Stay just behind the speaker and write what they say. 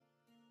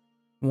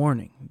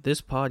Warning,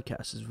 this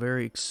podcast is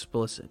very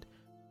explicit.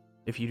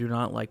 If you do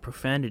not like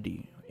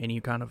profanity, any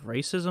kind of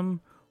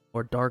racism,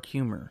 or dark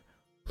humor,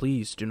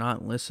 please do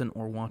not listen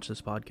or watch this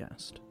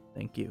podcast.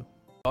 Thank you.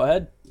 Go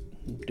ahead.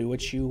 Do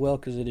what you will,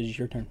 because it is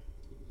your turn.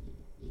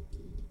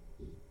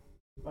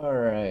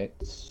 Alright,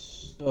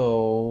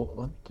 so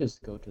let me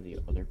just go to the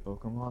other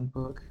Pokemon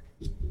book.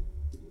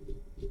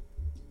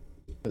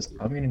 Because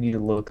I'm going to need to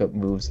look up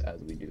moves as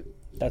we do.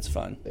 That's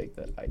fine. Think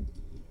that I...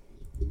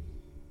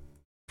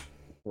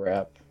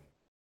 Crap.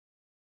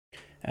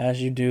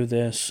 As you do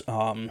this,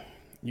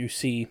 you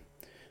see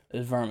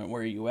this vermin.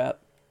 Where are you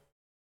at?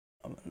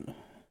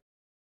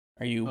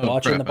 Are you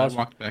watching the boss? I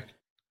walked back.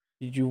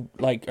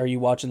 Are you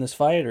watching this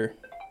fight, or?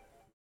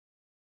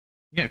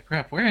 Yeah,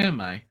 crap. Where am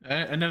I?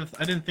 I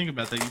didn't think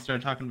about that. You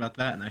started talking about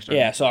that, and I started.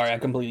 Yeah, sorry, I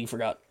completely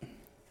forgot.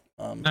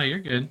 No, you're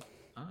good.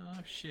 Oh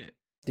shit.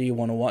 Do you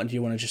want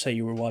to just say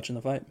you were watching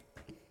the fight?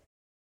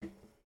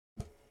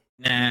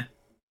 Nah.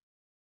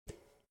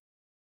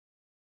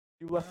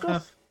 You left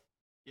us?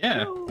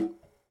 Yeah. You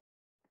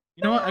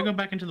know what? I go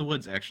back into the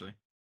woods actually.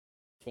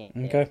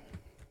 Okay.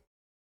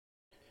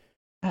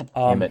 God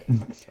damn it.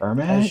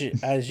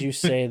 As you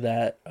say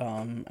that,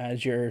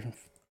 as you're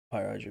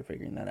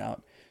figuring that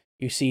out,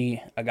 you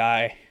see a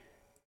guy,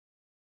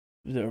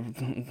 the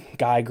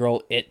guy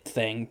girl it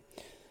thing,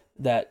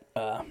 that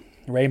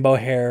rainbow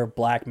hair,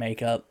 black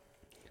makeup,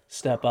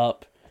 step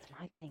up,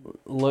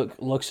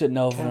 looks at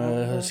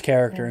Nova's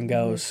character and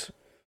goes,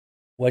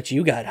 "What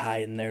you got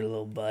hiding there,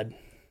 little bud?"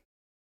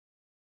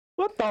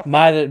 What the?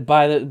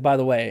 By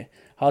the way,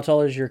 how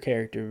tall is your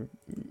character,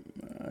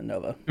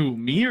 Nova? Who,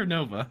 me or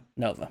Nova?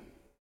 Nova.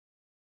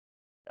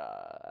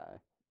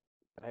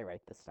 Did I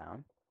write this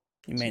down?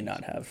 You may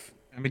not have.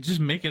 I mean, just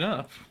make it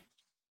up.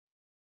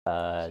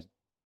 5'10".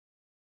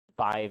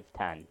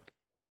 There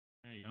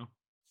you go.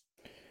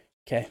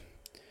 Okay.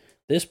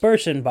 This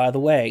person, by the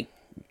way,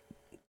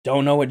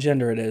 don't know what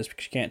gender it is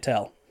because you can't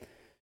tell.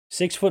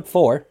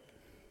 6'4", a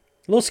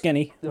little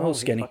skinny, a little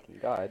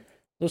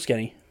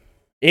skinny,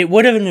 It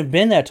would have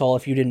been that tall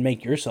if you didn't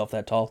make yourself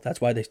that tall.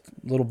 That's why this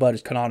little bud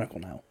is canonical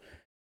now.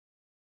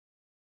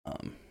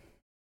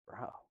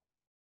 Bro.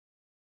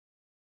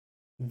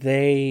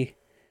 They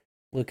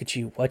look at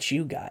you. What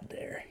you got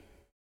there?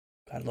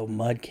 Got a little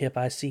mud kip,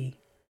 I see.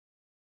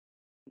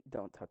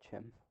 Don't touch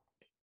him.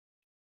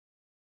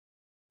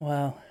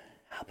 Well,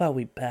 how about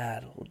we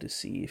battle to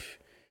see if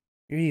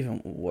you're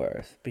even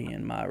worth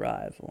being my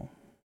rival?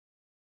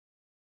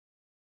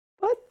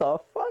 What the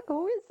fuck?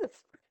 Who is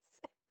this?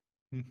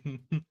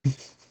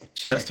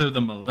 Chester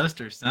the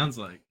Molester sounds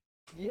like.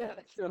 Yeah,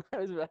 that's what I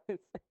was about to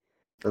say.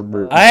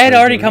 I had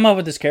already come up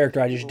with this character.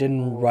 I just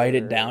didn't write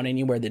it down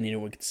anywhere that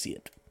anyone could see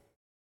it.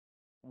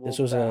 This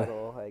was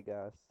battle, I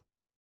guess.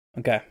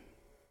 Okay.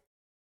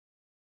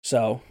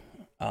 So,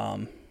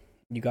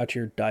 you got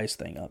your dice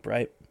thing up,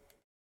 right?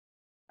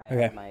 I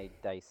have my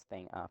dice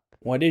thing up.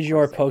 What is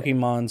your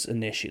Pokemon's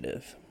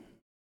initiative?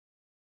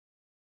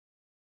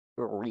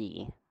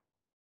 3.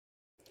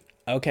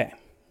 Okay.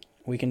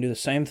 We can do the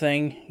same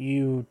thing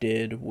you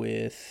did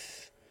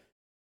with...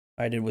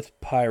 I did with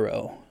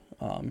Pyro.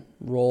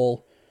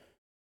 Roll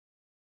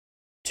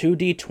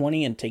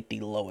 2d20 and take the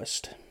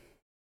lowest.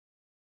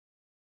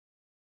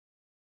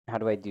 How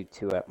do I do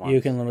 2 at once?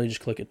 You can literally just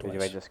click it twice. Or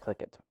do I just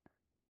click it?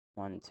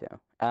 1, 2.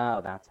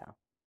 Oh, that's how.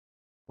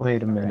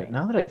 Wait a minute. Right.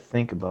 Now that I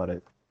think about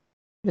it,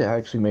 I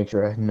actually make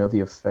sure I know the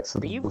effects of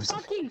Are the you moves.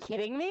 fucking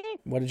kidding me?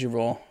 What did you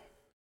roll?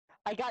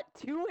 I got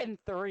 2 and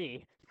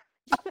 3.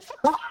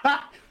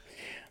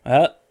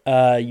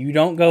 You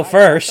don't go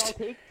first. I'll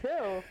take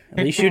 2.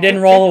 At least you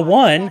didn't roll a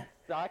 1. That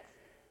sucks.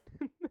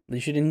 At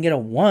least you didn't get a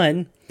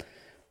 1.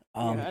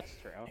 Yeah, that's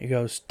true. He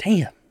goes,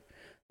 damn.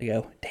 They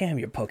go, damn,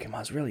 your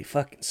Pokemon's really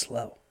fucking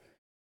slow.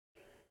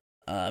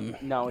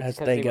 No, it's as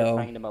because they they go,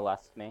 were trying to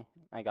molest me.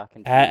 I got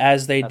confused.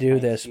 as they That's do my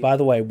this. excuse. By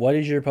the way, what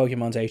is your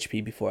Pokemon's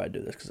HP before I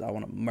do this? Because I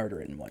want to murder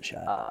it in one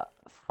shot.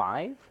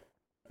 5?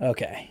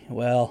 Okay,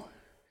 well,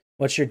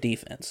 what's your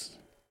defense?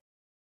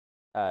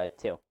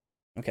 2.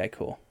 Okay,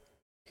 cool.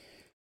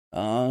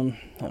 Hold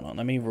on,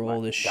 let me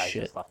roll this Guy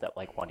shit. just left at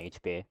like 1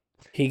 HP.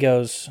 He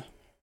goes,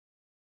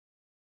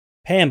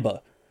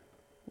 Pamba,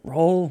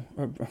 roll,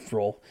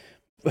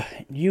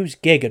 use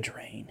Giga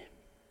Drain.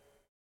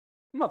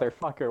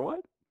 Motherfucker,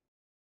 what?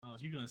 Oh,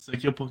 you're gonna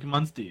suck your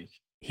Pokemon's dick.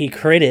 He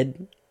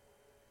critted.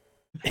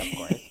 Of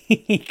course.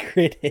 He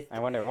critted. I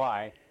wonder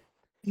why.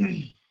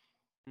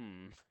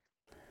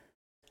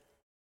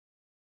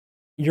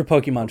 Your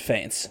Pokemon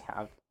faints.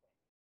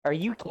 Are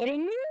you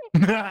kidding me?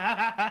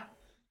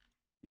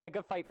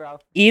 Good fight, bro.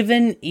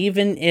 Even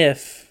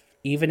if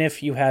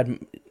you had,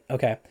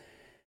 okay,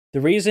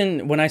 the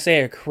reason when I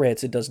say it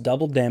crits, it does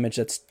double damage.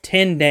 That's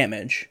 10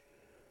 damage.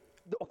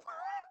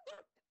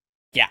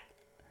 Yeah,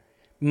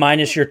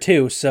 minus your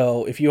 2.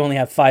 So if you only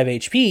have 5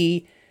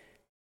 HP,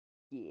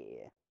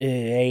 Yeah.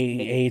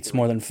 8's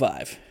more than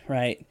 5,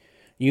 right?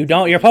 You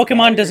don't. Your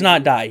Pokemon does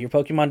not die. Your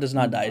Pokemon does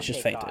not die. It's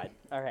just fainted.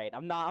 All right,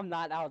 I'm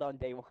not out on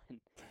day 1.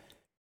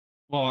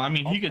 Well, I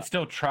mean, you could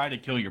still try to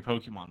kill your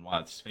Pokemon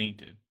while it's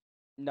fainted.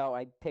 No,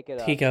 I pick it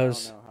up. He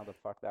goes, I don't know how the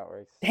fuck that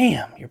works.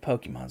 damn, your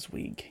Pokemon's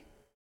weak.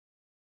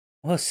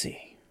 We'll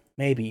see.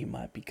 Maybe you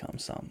might become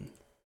some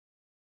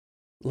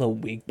little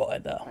weak boy,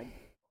 though.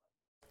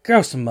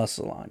 Grow some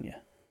muscle on you.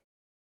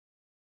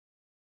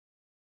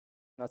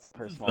 That's the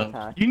personal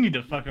attack. You need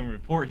to fucking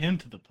report him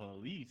to the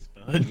police,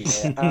 bud.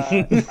 Yeah.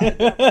 I get my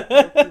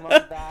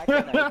Pokemon back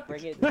and I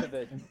bring it to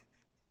the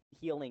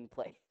healing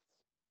place.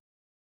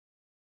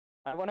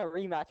 I want a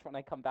rematch when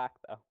I come back,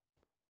 though.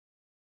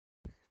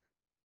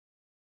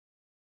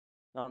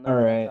 I don't know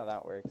Alright. how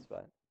that works,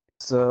 but...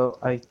 So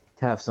I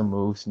have some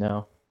moves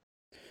now.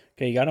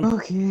 Okay, you got him?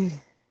 Okay.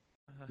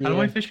 How do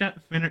I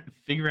Yeah.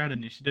 figure out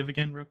initiative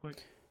again, real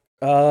quick?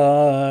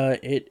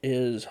 It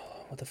is...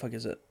 What the fuck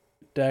is it?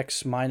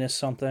 Dex minus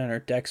something or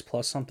Dex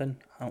plus something?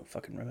 I don't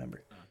fucking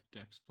remember.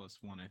 Dex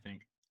 +1, I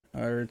think.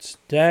 Or it's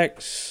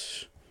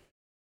Dex...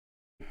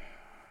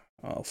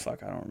 Oh,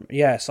 fuck, I don't remember.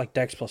 Yeah, it's like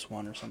Dex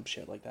 +1 or some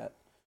shit like that.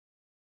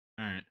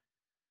 Alright.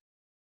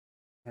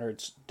 Or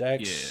it's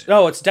Dex... Yeah.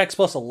 No, it's Dex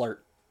plus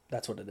Alert.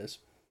 That's what it is.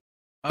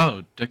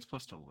 Oh, Dex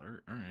plus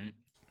alert. Alright.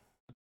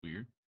 That's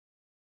weird.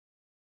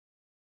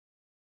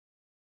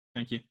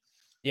 Thank you.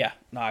 Yeah,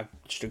 no, it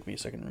just took me a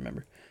second to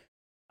remember.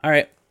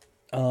 Alright.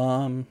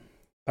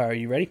 Are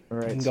you ready? You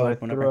Alright, can so go I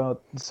whenever.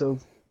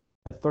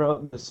 throw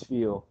out this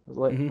spiel.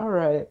 Like, Mhm.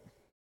 alright.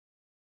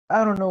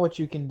 I don't know what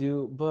you can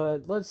do, but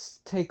let's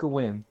take a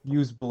win.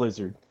 Use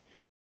Blizzard.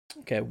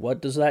 Okay,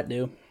 what does that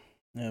do?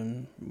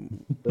 And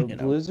The you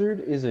know. Blizzard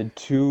is a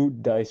 2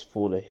 dice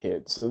pool to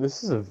hit, so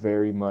this is a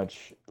very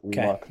much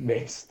Okay.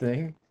 luck-based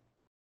thing.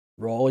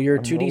 Roll your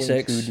I'm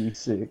 2d6. rolling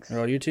 2d6.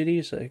 Roll your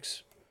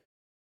 2d6.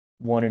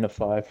 1 and a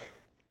 5.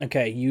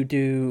 Okay, you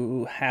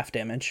do half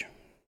damage.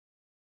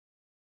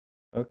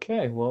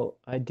 Okay, well,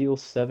 I deal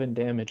 7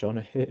 damage on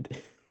a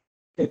hit.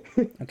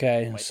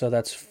 Okay, so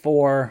that's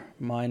 4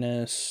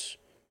 minus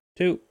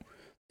 2.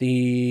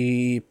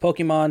 The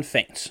Pokemon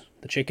faints.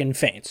 The chicken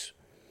faints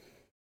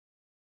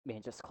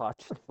Man, just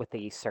clutched with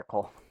a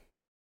circle.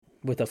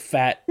 with a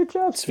fat Good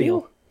job,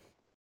 Sfeel.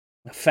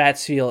 A fat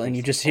Sfeel, and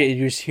you just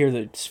hear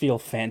the Sfeel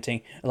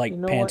panting, like You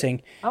know what?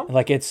 panting, I'm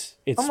like it's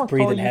gonna call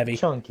breathing you heavy.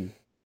 Chunky.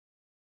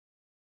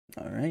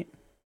 All right.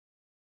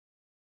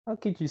 I'll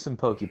get you some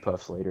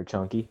Pokepuffs later,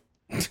 Chunky.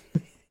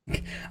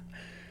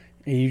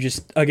 You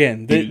just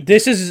again,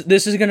 this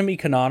is gonna be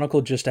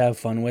canonical just to have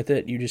fun with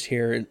it. You just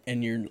hear it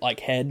in your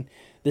like head.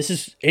 This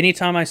is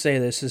anytime I say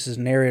this is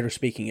narrator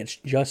speaking. It's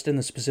just in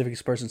the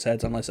specific person's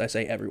heads, unless I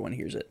say everyone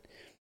hears it.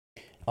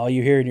 All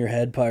you hear in your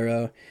head,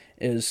 Pyro,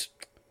 is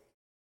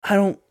I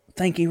don't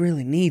think he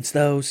really needs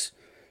those.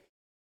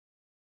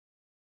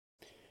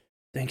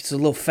 Think it's a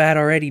little fat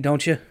already,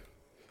 don't you?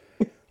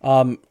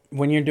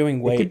 When you're doing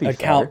It weight, could be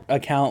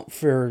account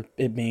for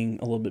it being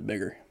a little bit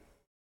bigger.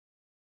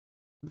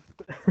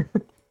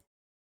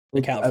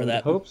 Account for I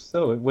that. hope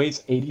so. It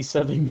weighs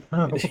 87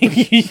 pounds.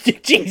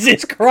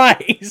 Jesus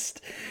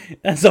Christ!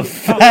 That's a Oh,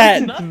 fat.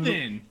 that's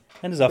nothing.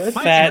 That is a That's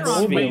My fat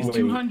Zeron Sfeel. weighs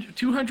Sfeel.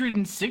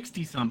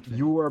 260 something.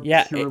 You are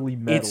Yeah, purely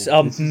metal. it's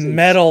a This is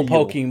metal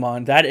steel.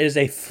 Pokemon. That is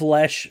a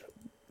flesh,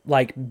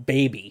 like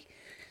baby.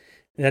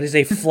 That is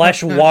a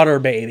flesh water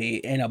baby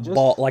in a Just-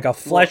 ball, like a Well,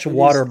 flesh it is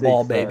water thick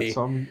ball fat, baby.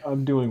 So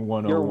I'm doing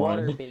 101. Your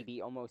water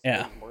baby almost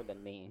Yeah. weighs more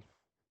than me.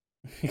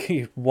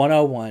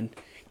 101.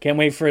 Can't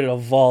wait for it to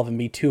evolve and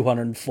be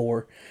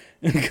 204.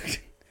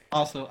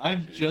 Also,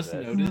 I've just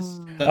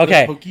noticed that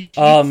Okay, the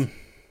Poke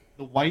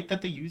the white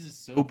that they use is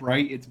so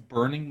bright it's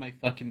burning my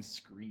fucking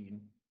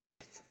screen.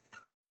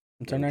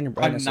 Turn on your I'm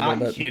brightness a little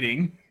not bit.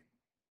 kidding.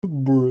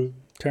 Bruh.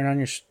 Turn on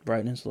your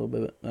brightness a little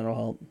bit. That'll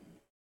help.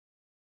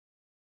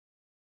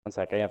 1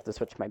 sec, I have to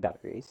switch my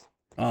batteries.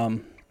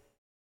 So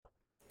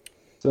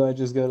I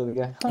just go to the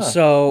guy. Huh,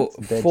 So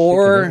that's a dead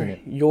for chicken,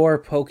 isn't it? your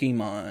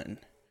Pokemon,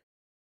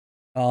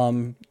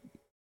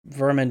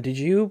 Vermin, did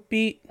you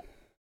beat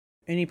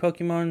any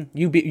Pokemon?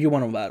 You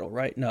won a battle,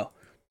 right? No.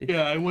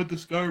 Yeah, I went the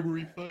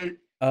Skarmory fight.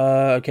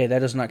 Okay, that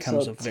does not count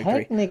as So a victory.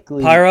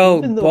 technically, Pyro,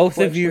 even though both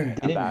of you-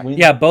 Fletchling didn't back. win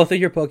Yeah, both of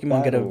your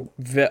Pokemon battle.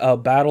 get a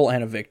battle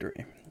and a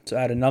victory. So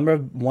add a number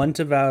of 1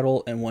 to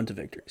battle and 1 to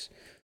victories.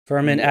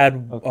 Vermin, Yeah,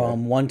 add okay.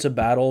 1 to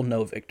battle,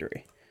 no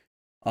victory.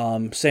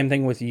 Same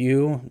thing with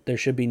you. There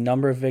should be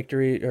number of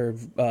victory or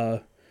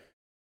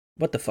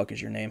what the fuck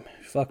is your name?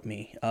 Fuck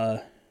me.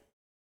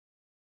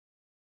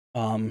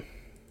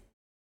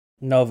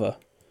 Nova.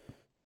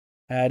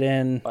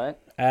 What?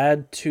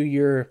 Add to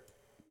your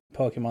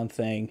Pokemon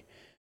thing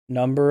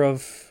number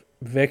of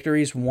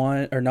victories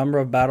 1 or number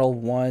of battle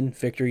 1,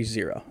 victory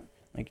 0.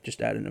 Like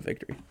just add in a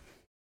victory.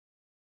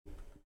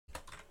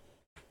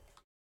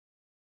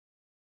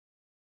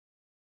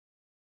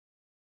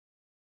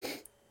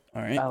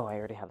 All right. Oh, I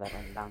already have that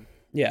written down.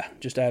 Yeah,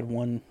 just add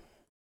one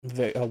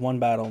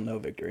battle, no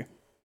victory.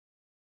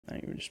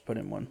 And you just put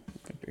in 1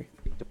 victory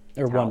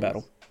or 1 Talents.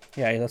 battle.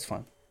 Yeah, that's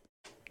fine.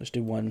 Just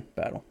do 1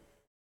 battle.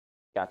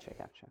 Gotcha.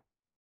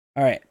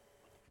 All right.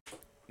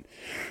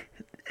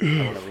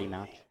 I want a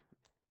rematch.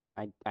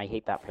 I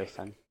hate that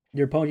person.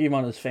 Your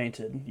Pokemon is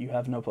fainted. You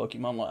have no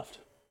Pokemon left.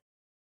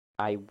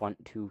 I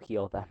want to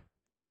heal them.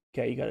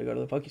 Okay, you got to go to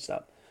the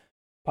Pokestop.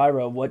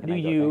 Pyro, what Can do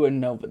I go you next?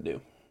 and Nova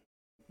do?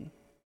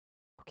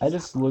 I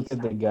just look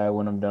at the guy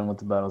when I'm done with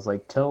the battle. It's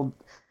like, tell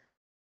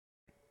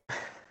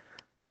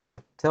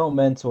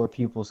Mentor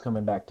people's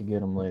coming back to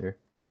get him later.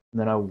 And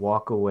then I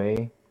walk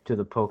away to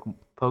the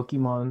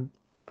Pokemon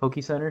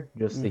Poke Center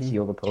just to Mhm.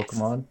 heal the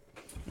Pokemon.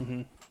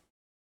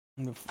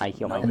 Mm-hmm. I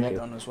heal Nova my you too.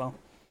 done as well.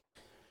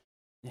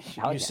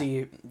 Hell You yeah.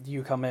 see,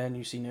 you come in,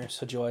 you see Nurse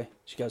Joy.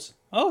 She goes,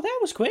 "Oh, that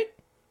was quick.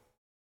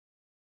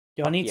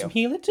 Y'all Fuck need you. some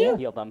healing too?"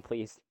 Heal them,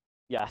 please.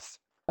 Yes.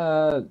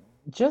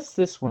 Just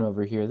this one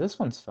over here. This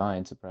one's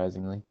fine,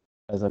 surprisingly.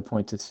 As I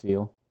point to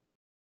Sfeel.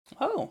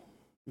 Oh,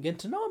 you get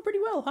to know him pretty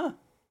well, huh?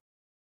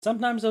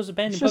 Sometimes those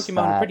abandoned just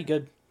Pokemon are fat. pretty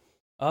good.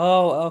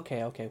 Oh,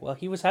 okay. Well,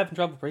 he was having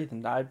trouble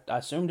breathing. I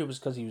assumed it was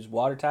because he was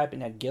water type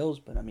and had gills,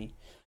 but I mean,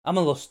 I'm a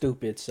little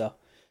stupid, so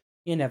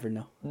you never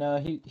know. No,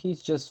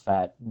 he's just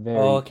fat. Very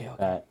Oh, okay.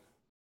 fat.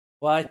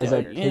 Well, As I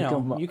you pick know,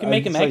 him up, you can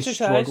make him exercise.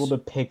 struggle to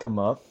pick him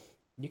up.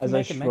 You can As I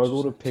make him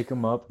struggle to exercise. pick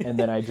him up, and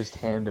then I just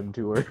hand him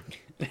to her.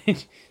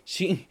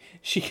 she.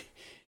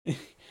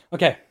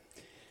 Okay.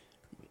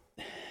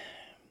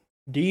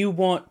 Do you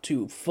want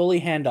to fully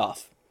hand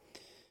off?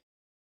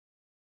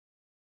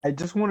 I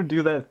just want to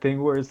do that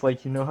thing where it's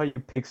like, you know how you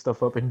pick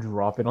stuff up and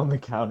drop it on the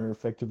counter,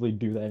 effectively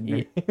do that in your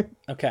hand?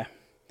 Okay.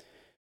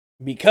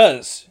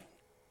 Because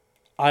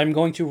I'm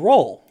going to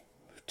roll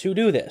to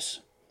do this.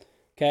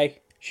 Okay?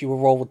 She will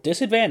roll with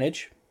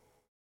disadvantage.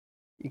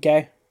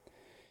 Okay?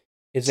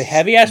 It's a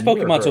heavy ass You or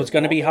Pokemon, so her? it's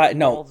going to be high.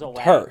 No, Rolls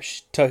away. her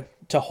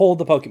to hold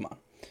the Pokemon.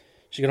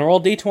 She's going to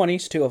roll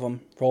d20s, 2 of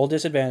them, roll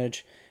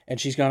disadvantage, and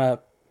she's going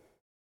to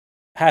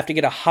have to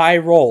get a high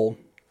roll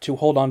to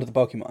hold on to the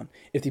Pokemon.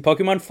 If the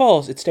Pokemon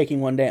falls, it's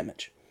taking 1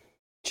 damage.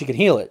 She can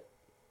heal it,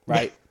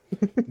 right?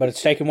 But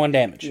it's taking 1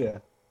 damage. Yeah.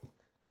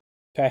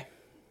 Okay?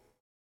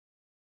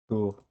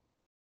 Cool.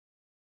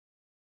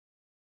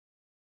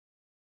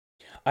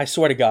 I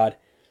swear to God.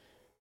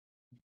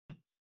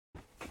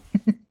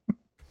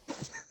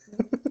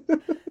 What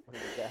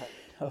is that?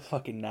 A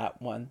fucking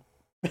nat 1.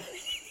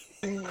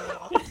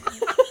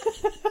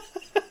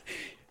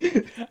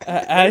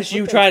 As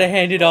you try to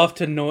hand it off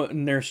to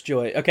Nurse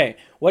Joy. Okay,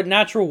 what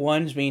natural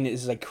ones mean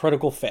is a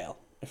critical fail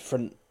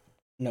for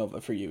Nova,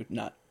 for you,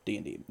 not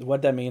D&D.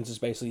 What that means is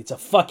basically it's a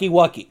fucky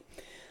wucky.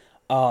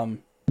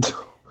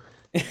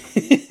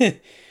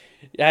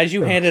 As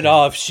you hand it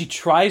off, she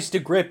tries to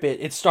grip it.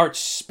 It starts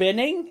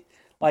spinning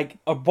like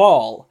a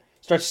ball.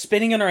 Starts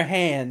spinning in her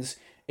hands.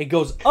 It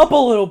goes up a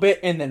little bit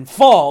and then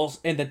falls,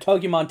 and the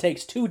Pokemon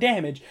takes 2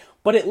 damage,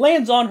 but it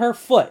lands on her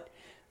foot,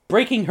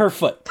 breaking her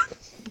foot.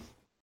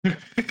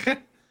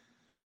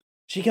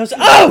 She goes,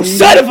 "Oh,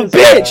 son of a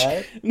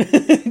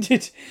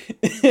bitch!"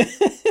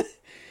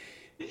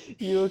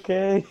 You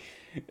okay?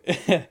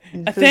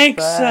 I think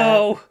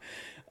so.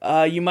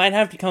 You might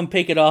have to come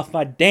pick it off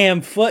my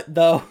damn foot,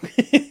 though.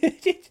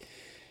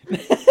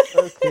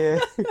 Okay.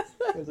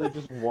 As I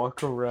just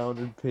walk around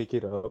and pick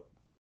it up.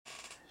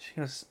 She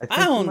goes, I "I think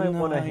you don't might know.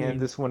 want to hand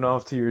this one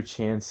off to your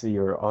Chansey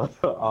or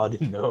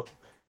Audino.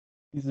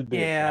 He's a bit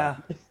Yeah.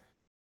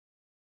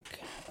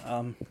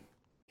 fat.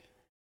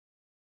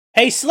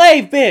 Hey,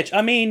 slave bitch!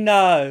 I mean,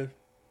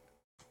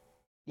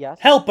 Yes.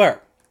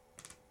 helper!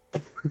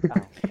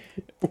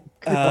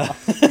 Oh.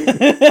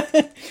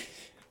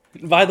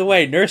 By the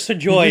way, Nurse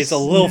Joy is a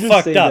You little just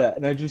fucked say up. that,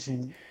 and I just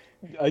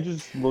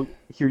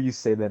hear you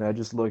say that, and I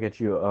just look at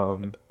you.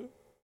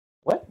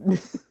 What?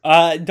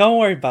 Don't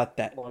worry about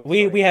that. Well, I'm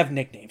We sorry. have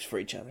nicknames for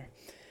each other.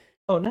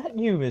 Oh, not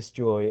you, Miss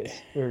Joy.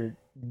 Or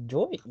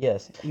Joy?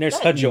 Yes.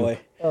 Nurse Not you. Joy.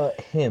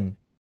 Him.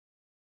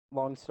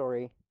 Long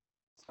story.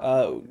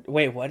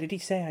 Wait, what did he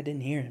say? I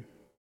didn't hear him.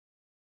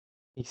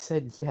 He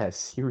said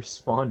yes. He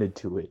responded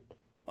to it.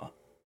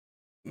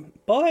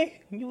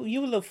 Boy,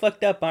 you a little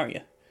fucked up, aren't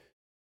you?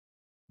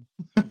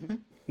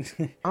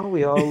 Aren't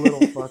we all a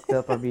little fucked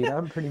up? I mean,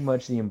 I'm pretty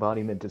much the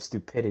embodiment of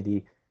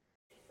stupidity.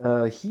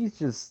 He's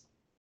just...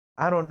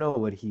 I don't know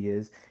what he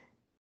is.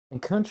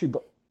 And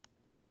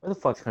where the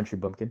fuck's Country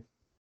Bumpkin?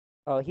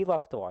 Oh, he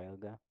left a while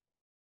ago.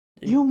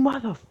 You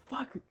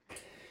motherfucker!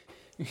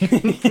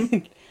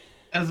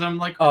 As I'm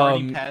like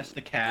already Um, past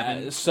the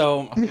cabin.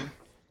 So,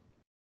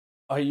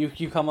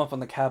 you come up on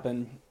the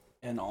cabin,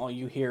 and all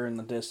you hear in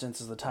the distance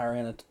is the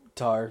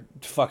Tyranitar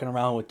fucking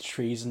around with the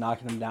trees and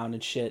knocking them down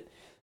and shit.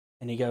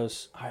 And he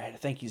goes, "All right, I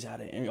think he's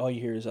at it." And all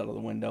you hear is out of the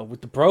window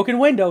with the broken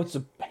window. It's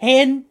a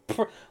hand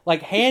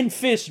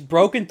fist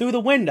broken through the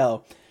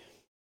window.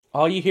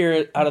 All you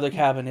hear out of the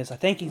cabin is, "I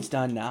think he's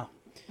done now."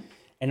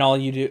 And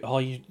okay,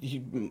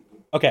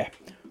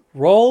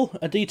 roll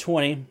a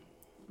d20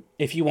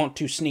 if you want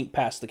to sneak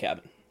past the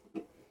cabin.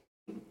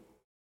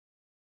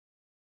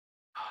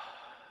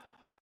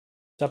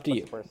 It's up to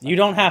you. What's the worst You that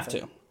don't can have happen?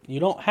 to. You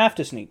don't have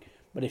to sneak.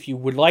 But if you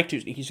would like to,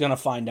 he's gonna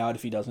find out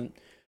if he doesn't,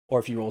 or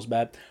if he rolls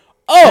bad.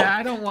 Oh! Yeah,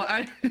 I don't want.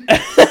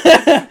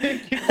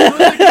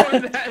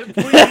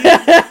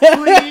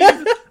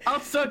 Please, I'll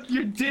suck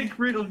your dick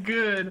real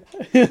good.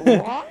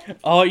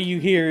 All you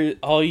hear,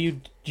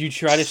 you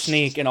try to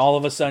sneak, and all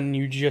of a sudden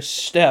you just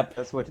step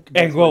That's what...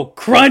 and go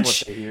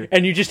crunch, they hear.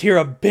 and you just hear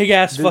a big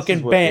ass This is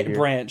fucking what they hear.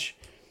 branch.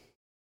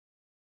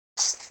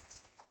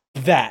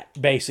 that,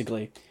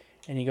 basically.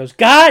 And he goes,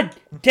 God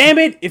damn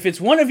it, if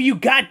it's one of you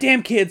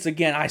goddamn kids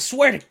again, I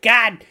swear to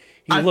God.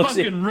 He I looks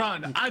fucking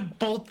run. I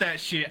bolt that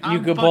shit. You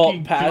I'm go fucking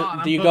bolt past. gone.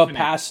 Do I'm you go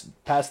boofing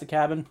it. past the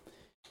cabin?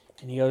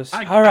 And he goes,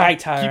 I all right,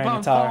 keep Tyro.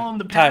 on following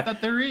the path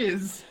that there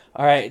is.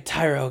 All right,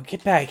 Tyro,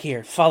 get back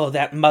here. Follow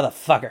that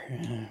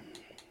motherfucker.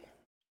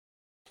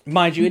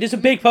 Mind you, it is a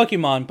big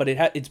Pokemon, but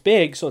it's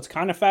big, so it's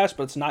kind of fast,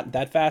 but it's not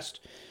that fast.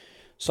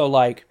 So,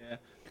 like,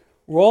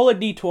 roll a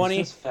d20.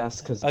 It's just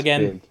fast because it's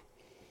again.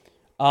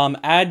 big.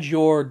 Add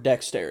your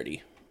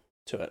dexterity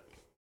to it.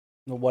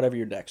 Whatever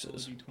your dex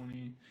is.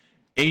 20,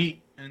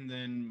 8, and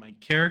then my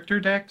character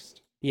dex.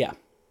 Yeah.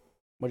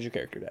 What is your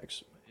character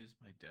dex? What is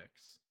my dex?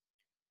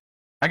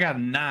 I got a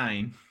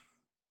 9.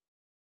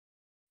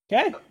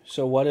 Okay.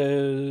 So what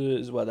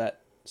is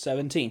that?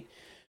 17.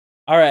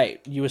 All right.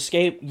 You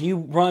escape. You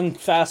run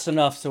fast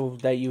enough so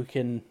that you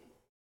can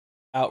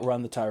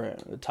outrun the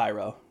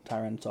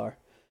Tyranitar.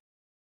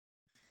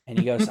 And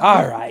he goes,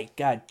 all right,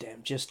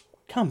 goddamn, just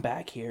come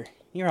back here.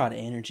 You're out of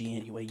energy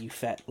anyway, you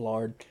fat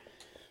lard.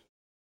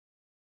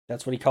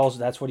 That's what he calls.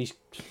 That's what he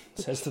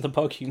says to the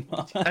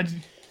Pokemon.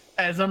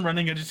 As I'm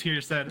running, I just hear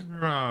you said,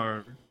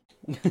 "Roar."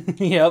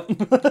 Yep.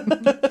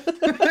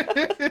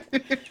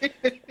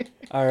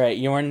 All right,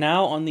 you are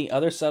now on the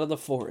other side of the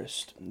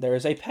forest. There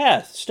is a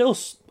path, still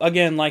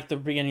again like the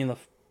beginning of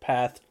the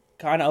path,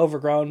 kind of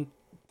overgrown,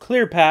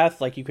 clear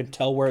path, like you can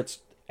tell where it's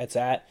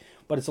at,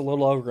 but it's a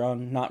little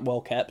overgrown, not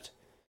well kept.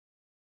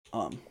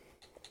 Do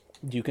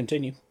you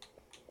continue?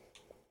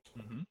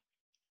 Mm-hmm.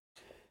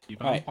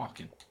 Keep on Right.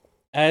 walking.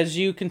 As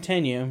you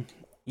continue,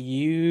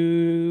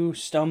 you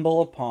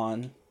stumble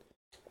upon,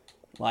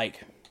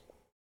 like,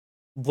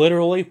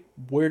 literally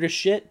weirdest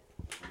shit.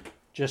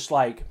 Just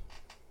like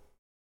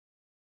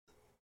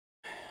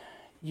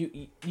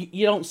you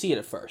don't see it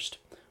at first,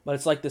 but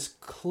it's like this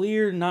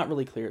clear, not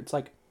really clear. It's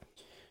like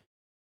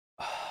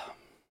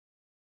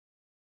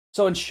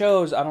so in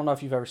shows, I don't know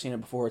if you've ever seen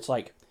it before. It's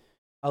like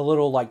a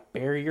little like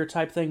barrier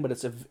type thing, but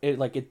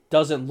it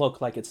doesn't look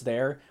like it's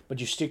there,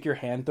 but you stick your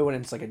hand through it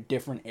and it's like a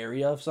different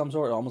area of some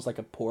sort, almost like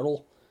a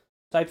portal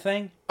type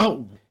thing.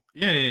 Oh,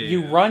 yeah.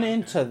 You run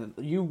into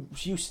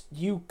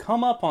you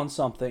come up on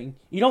something.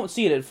 You don't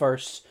see it at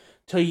first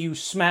till you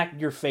smack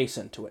your face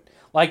into it.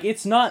 Like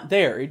it's not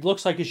there. It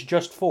looks like it's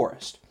just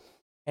forest.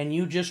 And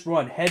you just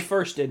run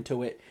headfirst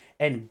into it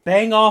and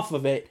bang off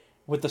of it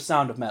with the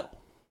sound of metal.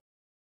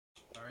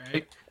 All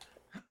right.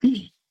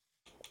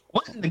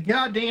 What in the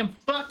goddamn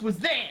fuck was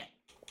that?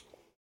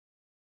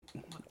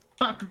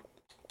 Fuck.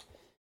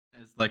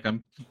 As like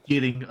I'm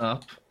getting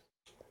up.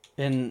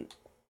 And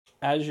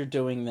as you're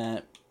doing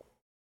that,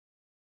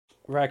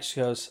 Rex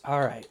goes,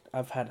 all right,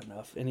 I've had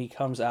enough. And he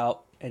comes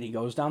out and he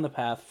goes down the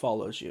path,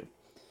 follows you.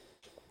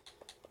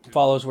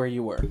 Follows where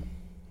you were.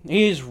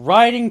 He's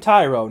riding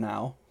Tyro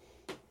now.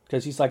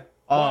 Because he's like,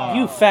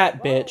 you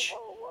fat bitch.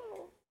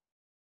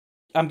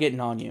 I'm getting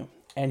on you.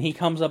 And he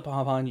comes up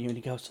behind you and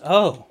he goes,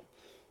 oh,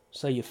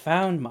 so you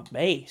found my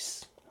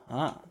base,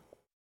 huh?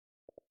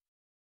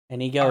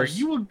 And he goes, Are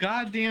you a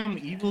goddamn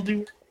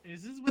evildoer?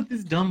 Is this what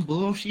this dumb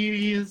bullshit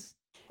is?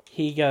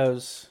 He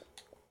goes,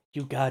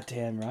 you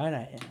goddamn right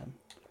I am.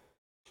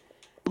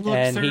 Look,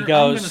 and sir, he goes,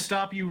 I'm gonna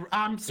stop you.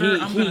 I'm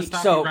gonna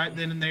stop you right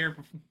then and there.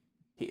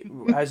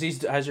 As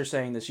you're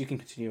saying this, you can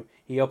continue.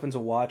 He opens a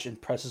watch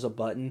and presses a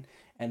button,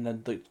 and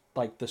then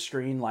the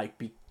screen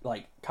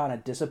kind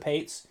of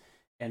dissipates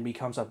and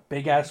becomes a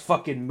big ass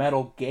fucking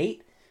metal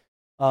gate.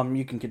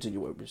 You can continue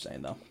what you're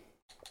saying though.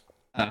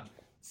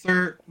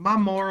 Sir, my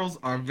morals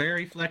are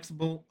very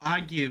flexible.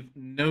 I give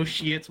no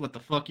shits what the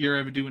fuck you're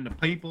ever doing to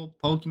people,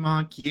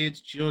 Pokemon,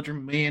 kids,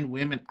 children, men,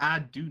 women. I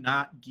do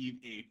not give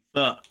a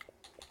fuck.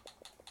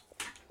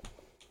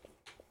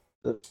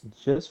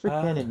 Just for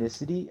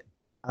canonicity,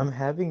 I'm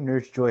having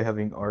Nurse Joy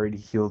having already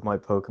healed my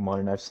Pokemon,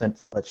 and I've sent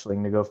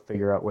Fletchling to go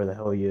figure out where the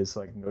hell he is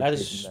so I can go That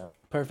chase is him down.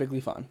 perfectly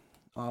fine.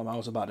 I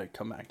was about to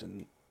come back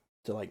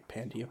to like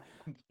pan to you.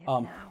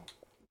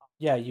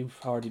 Yeah, you've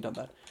already done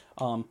that.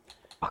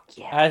 Fuck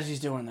yeah. As he's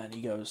doing that,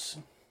 he goes,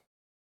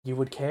 you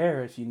would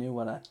care if you knew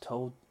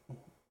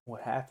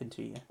what happened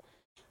to you.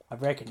 I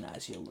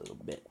recognize you a little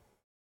bit.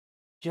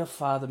 Your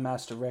father,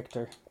 Master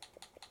Rector.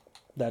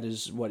 That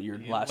is what your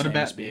last name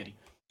is. Daddy?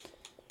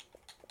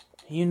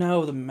 You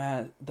know the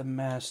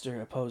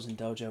master, opposing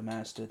dojo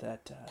master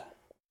that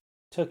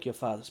took your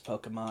father's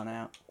Pokemon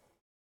out.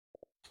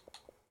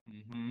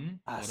 Mm-hmm.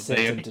 I sent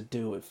him to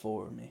do it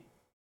for me.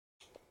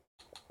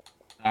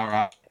 All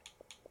right.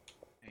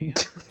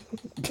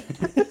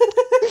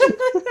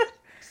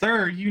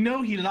 Sir, you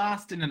know he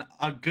lost in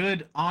a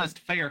good, honest,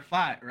 fair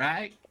fight,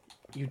 right?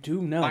 You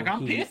do know. Like,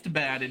 I'm pissed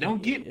about it.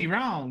 Don't get me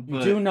wrong. You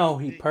but do know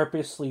he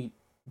purposely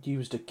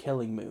used a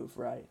killing move,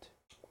 right?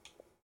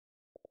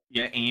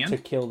 Yeah, and? To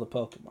kill the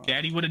Pokemon.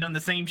 Daddy would have done the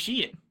same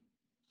shit.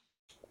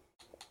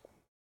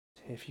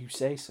 If you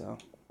say so.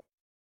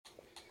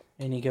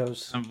 And he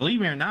goes... And believe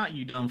me or not,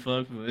 you dumb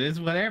fuck, but it's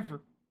whatever.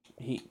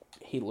 He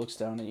looks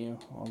down at you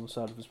on the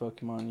side of his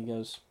Pokemon and he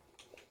goes,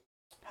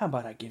 how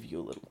about I give you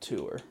a little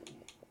tour?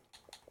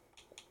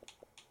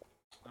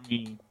 I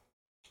mean,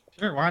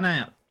 Sure, why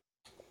not?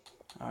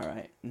 All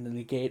right, and then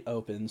the gate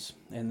opens,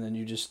 and then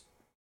he just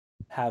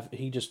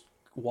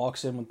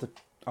walks in with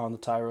on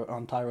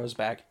Tyro's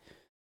back.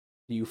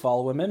 Do you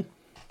follow him in?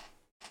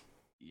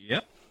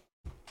 Yep.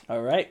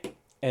 All right,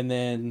 and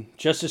then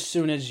just as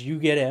soon as you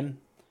get in,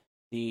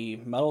 the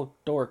metal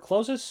door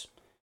closes,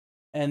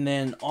 and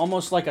then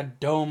almost like a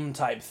dome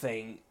type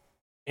thing,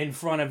 in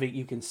front of it,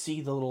 you can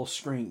see the little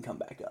screen come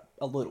back up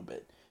a little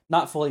bit.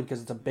 Not fully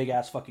because it's a big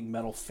ass fucking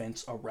metal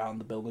fence around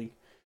the building.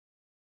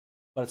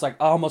 But it's like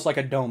almost like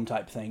a dome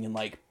type thing, and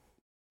like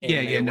I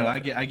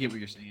get what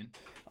you're saying.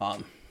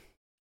 And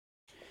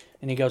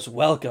he goes,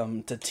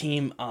 "Welcome to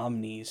Team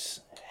Omni's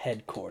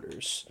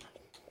headquarters."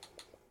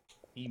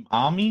 Team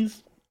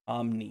Omnis?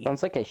 Omni.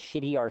 Sounds like a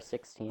shitty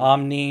R16.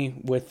 Omni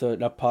with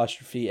an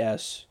apostrophe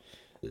S,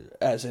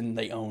 as in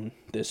they own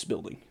this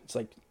building. It's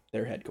like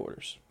their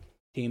headquarters.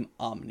 Team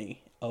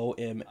Omni.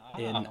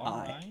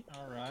 OMNI.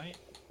 All right.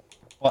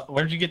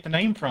 Where'd you get the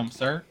name from,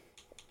 sir?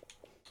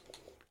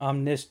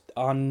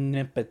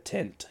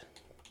 Omnipotent.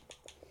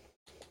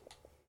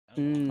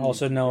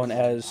 Also known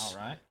as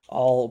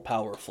all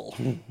powerful.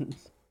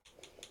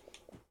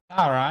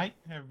 All right.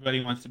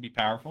 Everybody wants to be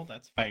powerful.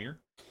 That's fair.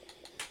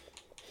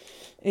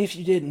 If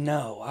you didn't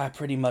know, I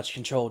pretty much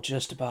control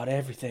just about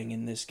everything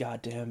in this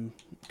goddamn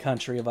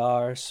country of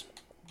ours.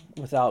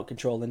 Without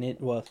controlling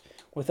it,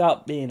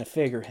 without being a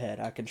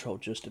figurehead, I control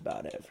just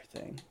about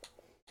everything.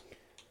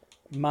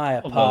 My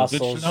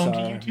apostles known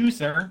to you too,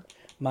 sir.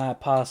 My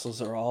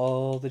apostles are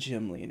all the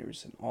gym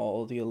leaders and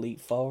all the Elite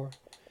Four,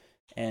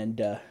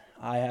 and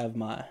I have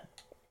my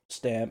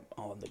stamp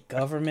on the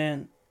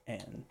government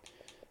and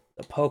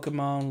the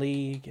Pokemon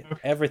League and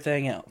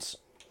everything else.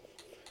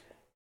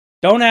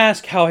 Don't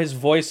ask how his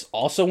voice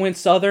also went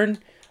Southern.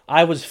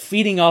 I was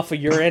feeding off of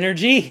your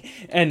energy,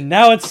 and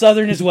now it's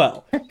Southern as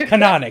well,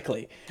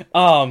 canonically.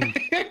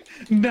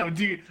 No,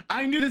 dude,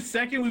 I knew the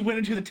second we went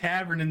into the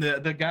tavern and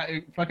the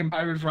guy, fucking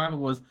Pirate's rival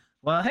was,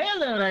 well,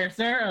 hello there,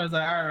 sir. I was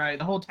like, all right,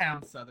 the whole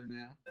town's Southern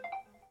now.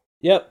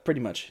 Yep, pretty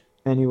much.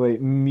 Anyway, My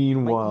emo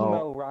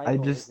meanwhile,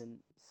 rival isn't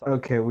Southern.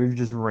 okay, we've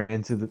just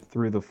ran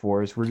through the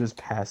forest. We're just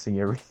passing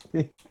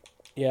everything.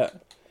 Yeah.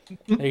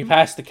 You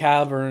pass the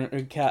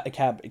cavern.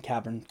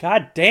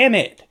 God damn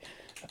it!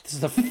 This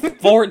is the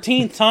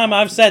 14th time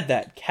I've said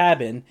that.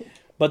 Cabin.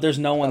 But there's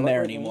no one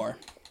there anymore.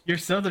 Your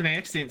Southern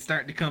accent's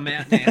starting to come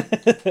out now.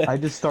 I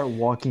just start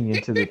walking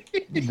into the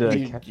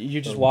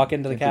you just walk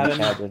into the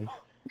cabin?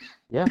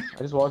 Yeah, I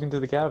just walk into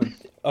the cabin.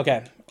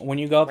 Okay. When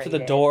you go up to the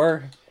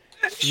door,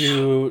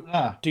 do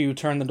you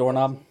turn the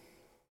doorknob?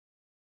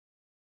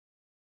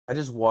 I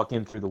just walk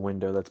in through the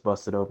window that's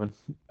busted open.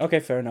 Okay,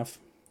 fair enough.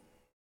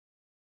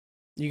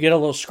 You get a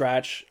little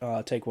scratch.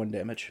 Take 1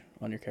 damage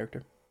on your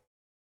character.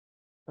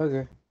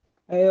 Okay.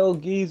 Hey,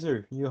 old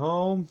geezer, you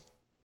home?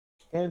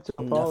 Can't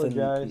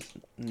apologize.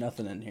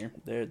 Nothing in here.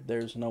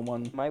 There's no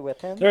one. Am I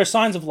with him? There are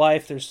signs of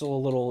life. There's still a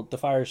little. The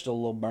fire's still a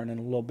little burning,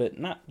 a little bit.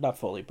 Not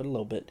fully, but a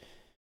little bit.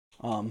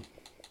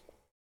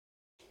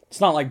 It's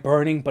not like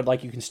burning, but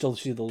like you can still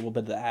see the little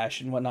bit of the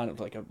ash and whatnot of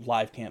like a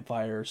live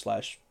campfire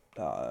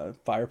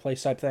 /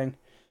 fireplace type thing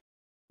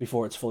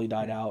before it's fully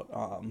died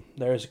out.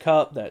 There's a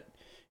cup that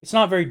it's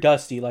not very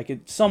dusty. Like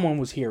someone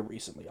was here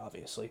recently,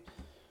 obviously.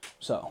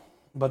 So.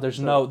 But there's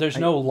no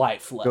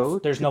life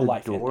left. There's no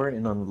life in it. Go to the door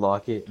and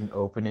unlock it and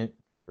open it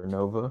for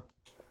Nova.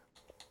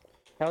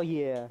 Hell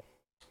yeah.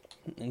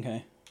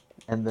 Okay.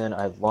 And then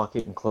I lock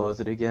it and close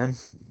it again.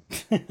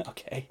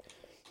 Okay.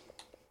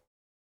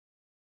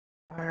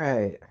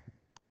 Alright.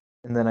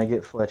 And then I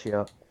get Fletchy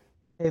out.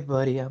 Hey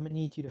buddy, I'm gonna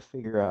need you to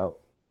figure out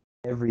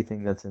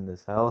everything that's in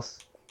this house.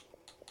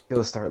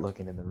 Go start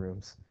looking in the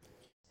rooms.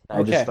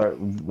 I just start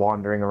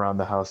wandering around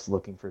the house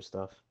looking for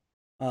stuff.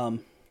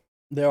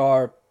 There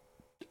are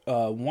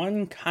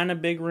one kind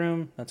of big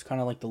room that's kind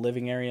of like the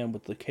living area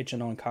with the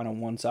kitchen on kind of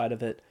one side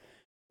of it.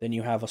 Then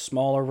you have a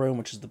smaller room,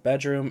 which is the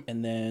bedroom,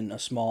 and then a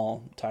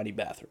small, tiny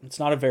bathroom. It's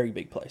not a very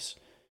big place.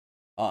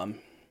 I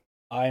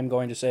am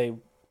going to say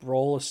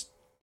roll a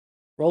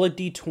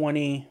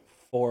d20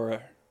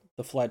 for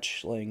the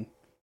fletchling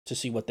to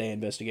see what they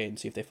investigate and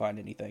see if they find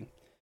anything.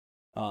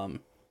 All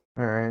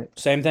right.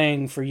 Same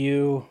thing for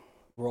you.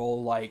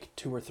 Roll like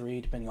 2 or 3,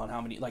 depending on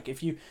how many. Like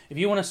if you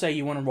want to say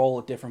you want to roll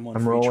a different one.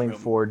 I'm for rolling each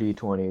room. 4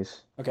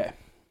 d20s. Okay,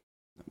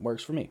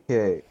 works for me.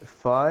 Okay,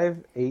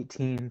 5,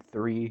 18,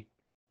 3,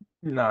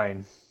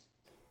 9.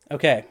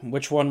 Okay,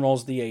 which one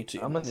rolls the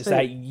A2? Is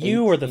that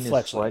you or the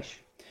fletchling?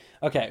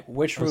 Okay,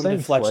 which room did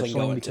fletchling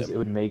go into? Because it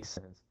would make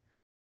sense.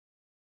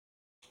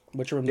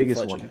 Which room did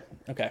Biggest fletchling? one.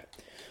 Okay,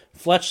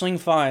 fletchling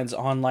finds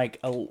on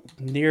like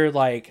near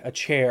like a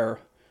chair.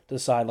 To the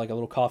side, like a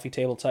little coffee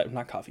table type,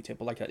 not coffee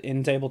table, like an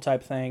end table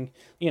type thing,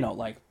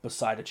 like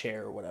beside a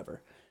chair or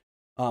whatever,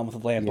 with a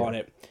lamp on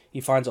it.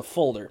 He finds a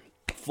folder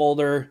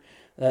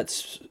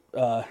that's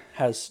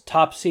has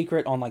top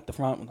secret on like the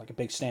front with like a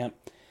big stamp,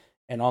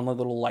 and on the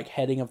little like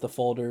heading of the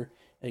folder,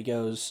 it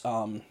goes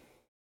 12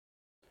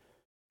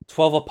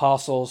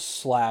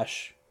 apostles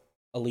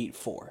 / Elite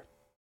 4.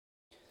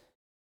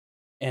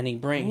 And he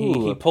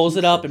pulls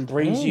it up and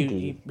brings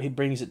he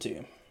brings it to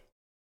you.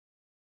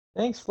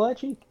 Thanks,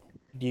 Fletchy.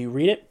 Do you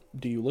read it?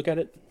 Do you look at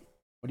it?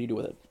 What do you do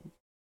with it?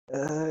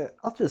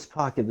 I'll just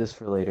pocket this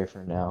for later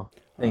for now. I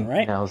All think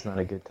right. now's not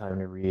a good time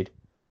to read.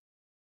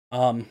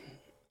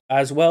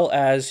 As well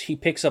as he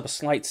picks up a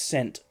slight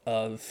scent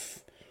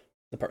of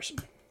the person,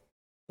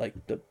 like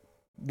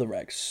the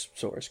Rex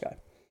Saurus guy.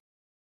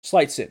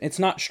 Slight scent. It's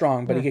not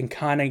strong, but he can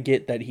kind of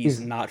get that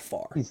he's not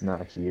far. He's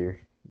not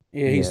here.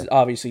 Yeah, he's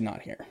obviously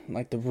not here.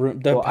 Like the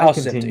room, the Well, I house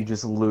continue empty.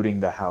 just looting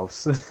the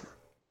house.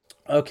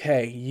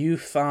 Okay, you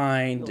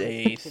find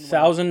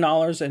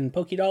 $1,000 in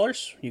Poke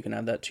Dollars. You can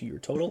add that to your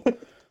total.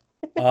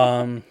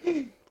 4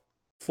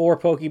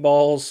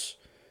 Pokeballs.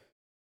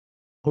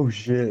 Oh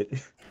shit.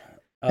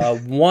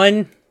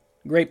 1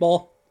 Great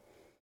Ball.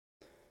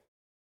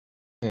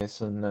 Okay,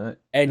 so not.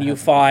 And I you have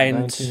find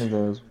 19 of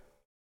those.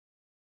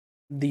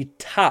 the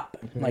top,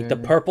 like the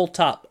purple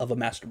top of a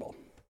Master Ball.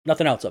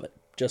 Nothing else of it,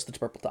 just the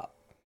purple top.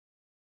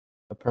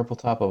 A purple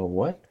top of a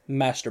what?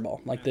 Master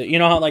Ball, like the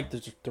how like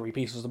there's 3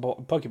 pieces of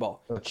Pokeball,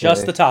 Okay,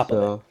 just the top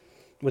of it,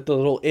 with the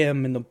little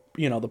M and the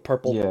the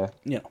purple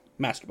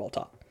Master Ball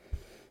top.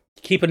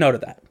 Keep a note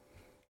of that.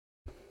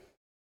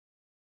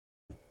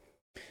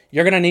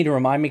 You're gonna need to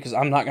remind me because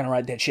I'm not gonna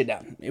write that shit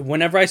down.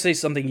 Whenever I say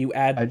something, you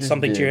add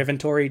something to your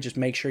inventory. Just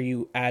make sure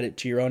you add it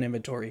to your own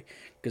inventory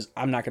because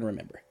I'm not gonna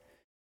remember.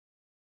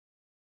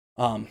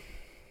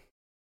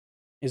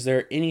 Is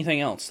there anything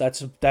else?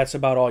 That's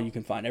about all you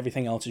can find.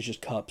 Everything else is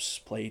just cups,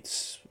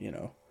 plates,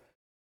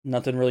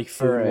 nothing really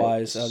food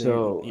wise.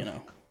 So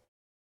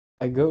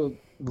I go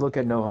look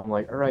at Noah. I'm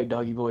like, all right,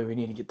 doggy boy, we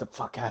need to get the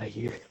fuck out of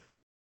here.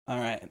 All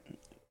right.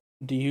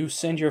 Do you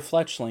send your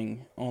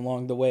fletchling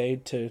along the way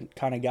to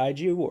kind of guide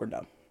you, or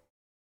no?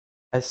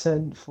 I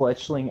send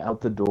Fletchling out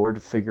the door to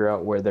figure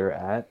out where they're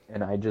at,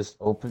 and I just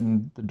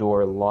open the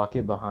door, lock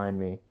it behind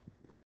me,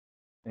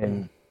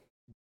 and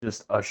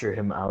just usher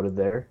him out of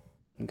there.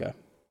 Okay.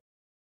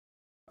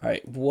 All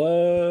right.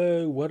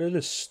 What are the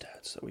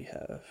stats that we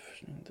have?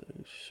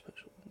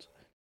 Special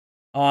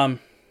ones.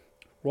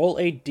 Roll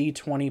a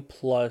d20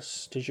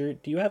 plus. Do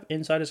you have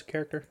insight as a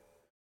character?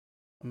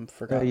 I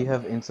forgot. You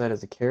have insight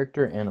as a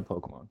character and a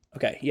Pokemon.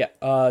 Okay, yeah.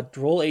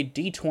 Roll a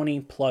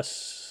d20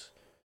 plus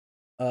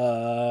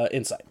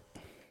insight.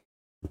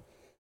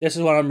 This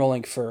is what I'm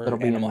rolling for. That'll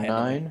be animal a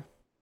handling. 9.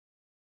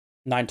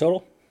 9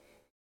 total?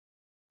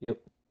 Yep.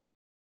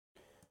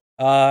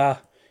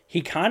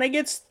 He kind of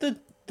gets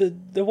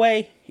the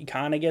way. He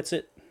kind of gets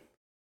it.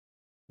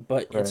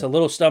 But it's a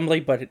little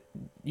stumbly, but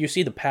you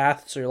see the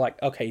path, so you're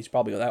like, okay, he's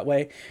probably that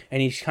way. And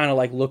he's kind of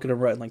like looking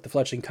around, like the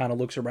fletchling kind of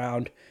looks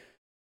around.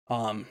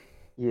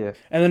 Yeah.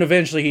 And then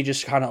eventually he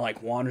just kind of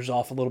like wanders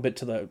off a little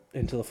bit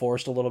into the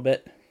forest a little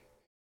bit.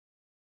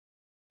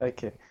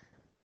 Okay.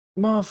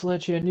 Come on,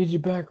 Fletchy, I need you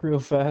back real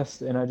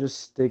fast. And I just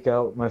stick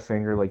out my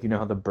finger, like, you know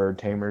how the bird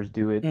tamers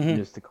do it,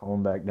 just to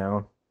calm back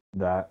down.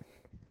 That.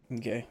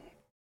 Okay.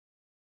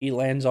 He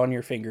lands on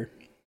your finger.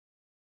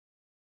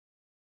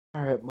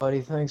 All right,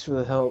 buddy, thanks for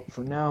the help.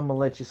 For now, I'm going to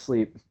let you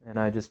sleep. And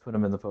I just put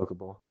him in the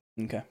Pokeball.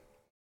 Okay.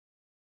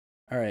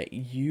 All right,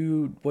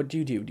 what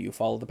do? Do you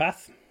follow the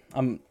path?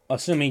 I'm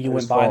assuming you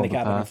went by in the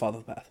cabin and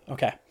followed the path.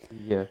 Okay.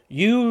 Yeah.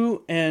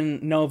 You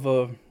and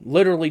Nova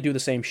literally do the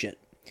same shit.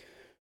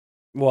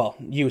 Well,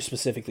 you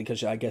specifically,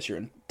 because I guess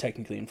you're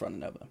technically in front of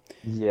Nova.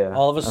 Yeah.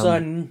 All of a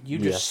sudden, you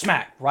just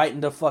smack right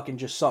into fucking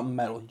just something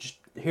metal. You just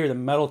hear the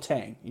metal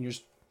tang, and you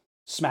just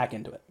smack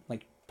into it,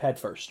 like head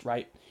first,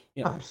 right?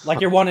 Like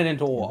you're running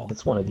into a wall.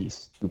 It's one of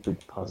these stupid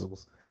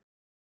puzzles.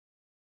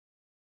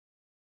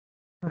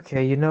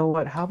 Okay, you know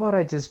what? How about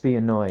I just be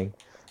annoying?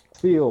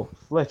 Feel,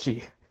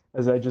 Fletchy,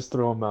 as I just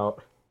throw him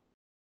out.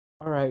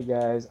 Alright,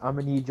 guys, I'm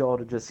gonna need y'all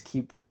to just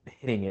keep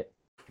hitting it.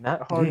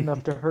 Not hard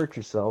enough to hurt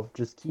yourself,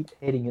 just keep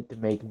hitting it to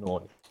make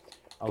noise.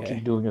 I'll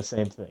keep doing the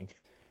same thing.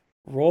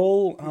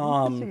 Roll,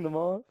 Pissing them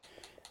off?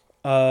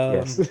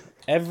 Yes.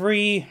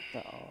 Every...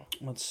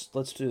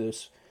 Let's do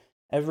this.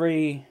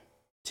 Every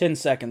 10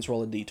 seconds,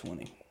 roll a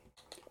d20.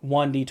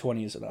 1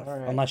 d20 is enough.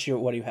 Right. Unless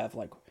what do you have,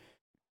 like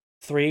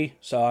 3?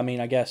 So, I mean,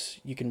 I guess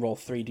you can roll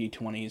 3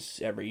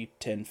 d20s every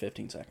 10,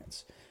 15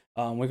 seconds.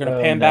 We're going to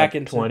pan back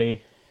into...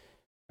 20.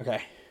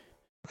 Okay.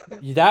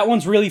 That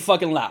one's really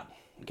fucking loud.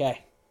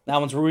 Okay. That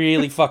one's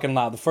really fucking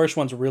loud. The first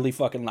one's really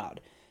fucking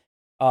loud.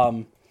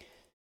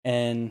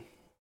 And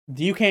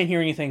you can't hear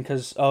anything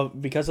because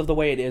of the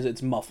way it is.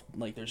 It's muffled.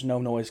 Like, there's no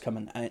noise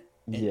coming.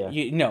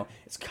 Yeah.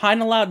 It's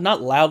kind of loud.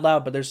 Not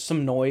loud, but there's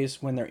some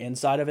noise when they're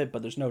inside of it,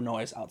 but there's no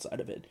noise outside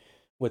of it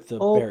with the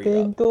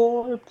open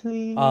door,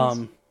 please.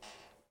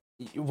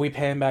 We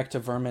pan back to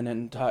Vermin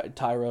and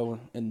Tyro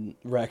and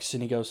Rex,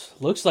 and he goes,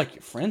 "Looks like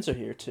your friends are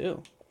here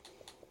too."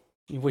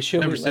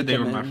 Never said they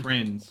were my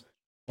friends.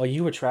 Well,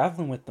 you were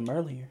traveling with them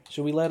earlier.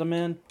 Should we let them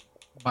in?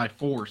 By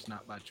force,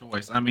 not by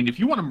choice. I mean, if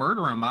you want to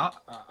murder them,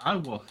 I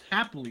will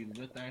happily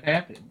let that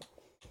happen.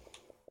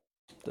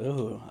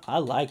 Ooh, I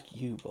like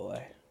you,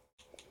 boy.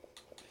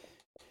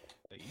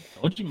 I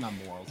told you my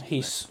morals.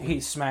 He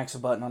smacks a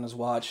button on his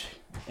watch,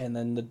 and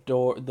then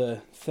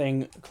the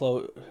thing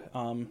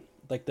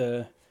like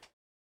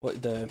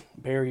the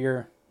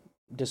barrier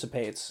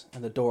dissipates,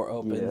 and the door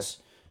opens.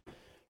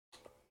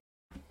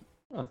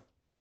 Huh. I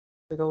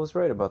think I was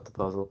right about the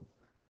puzzle.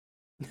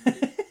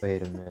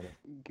 Wait a minute.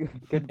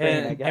 Good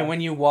brain, I guess. And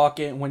when you walk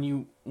in,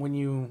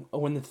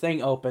 when the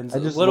thing opens I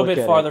a just little look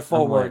bit at farther it, I'm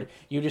forward, like-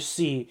 you just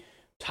see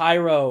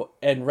Tyro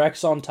and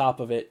Rex on top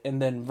of it,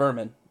 and then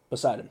Vermin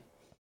beside him.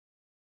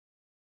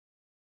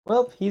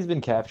 Well, he's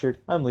been captured.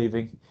 I'm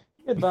leaving.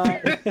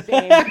 Goodbye.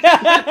 Same.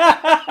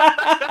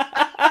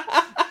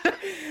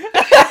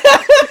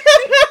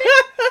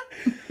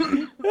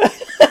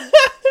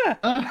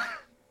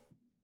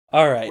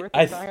 All right, Worth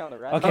a try on the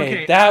rest.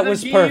 okay, out that of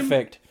was game,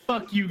 perfect.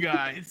 Fuck you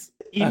guys.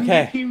 In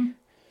Okay. game,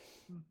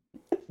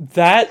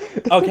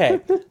 Okay.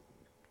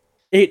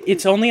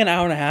 It's only an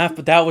hour and a half,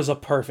 but that was a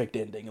perfect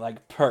ending.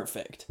 Like,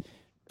 perfect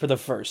for the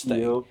first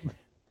thing. Yup.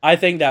 I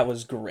think that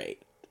was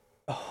great.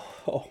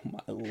 Oh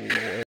my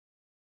lord.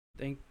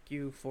 Thank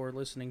you for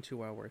listening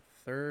to our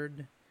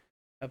third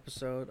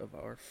episode of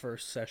our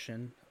first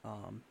session.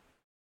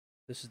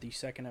 This is the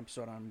second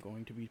episode I'm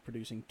going to be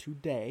producing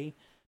today.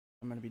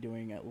 I'm going to be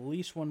doing at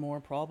least one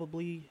more,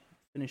 probably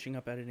finishing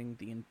up editing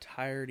the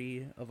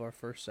entirety of our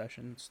first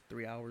session. It's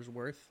 3 hours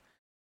worth.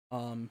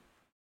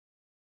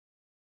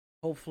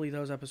 Hopefully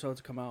those episodes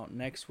come out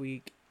next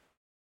week,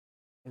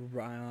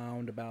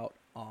 around about.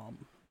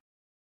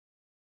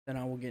 Then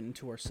I will get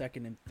into our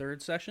second and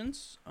third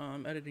sessions,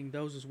 editing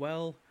those as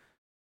well.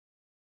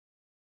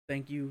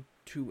 Thank you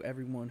to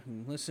everyone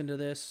who listened to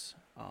this.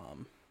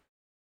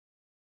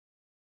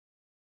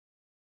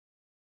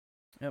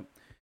 Yep.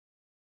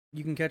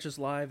 You can catch us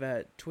live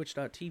at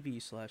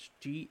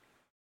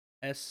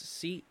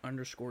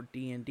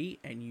twitch.tv/GSC_DND,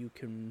 and you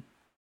can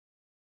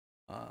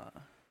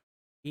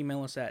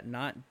email us at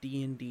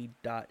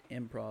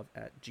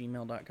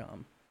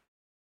notdnd.improv@gmail.com.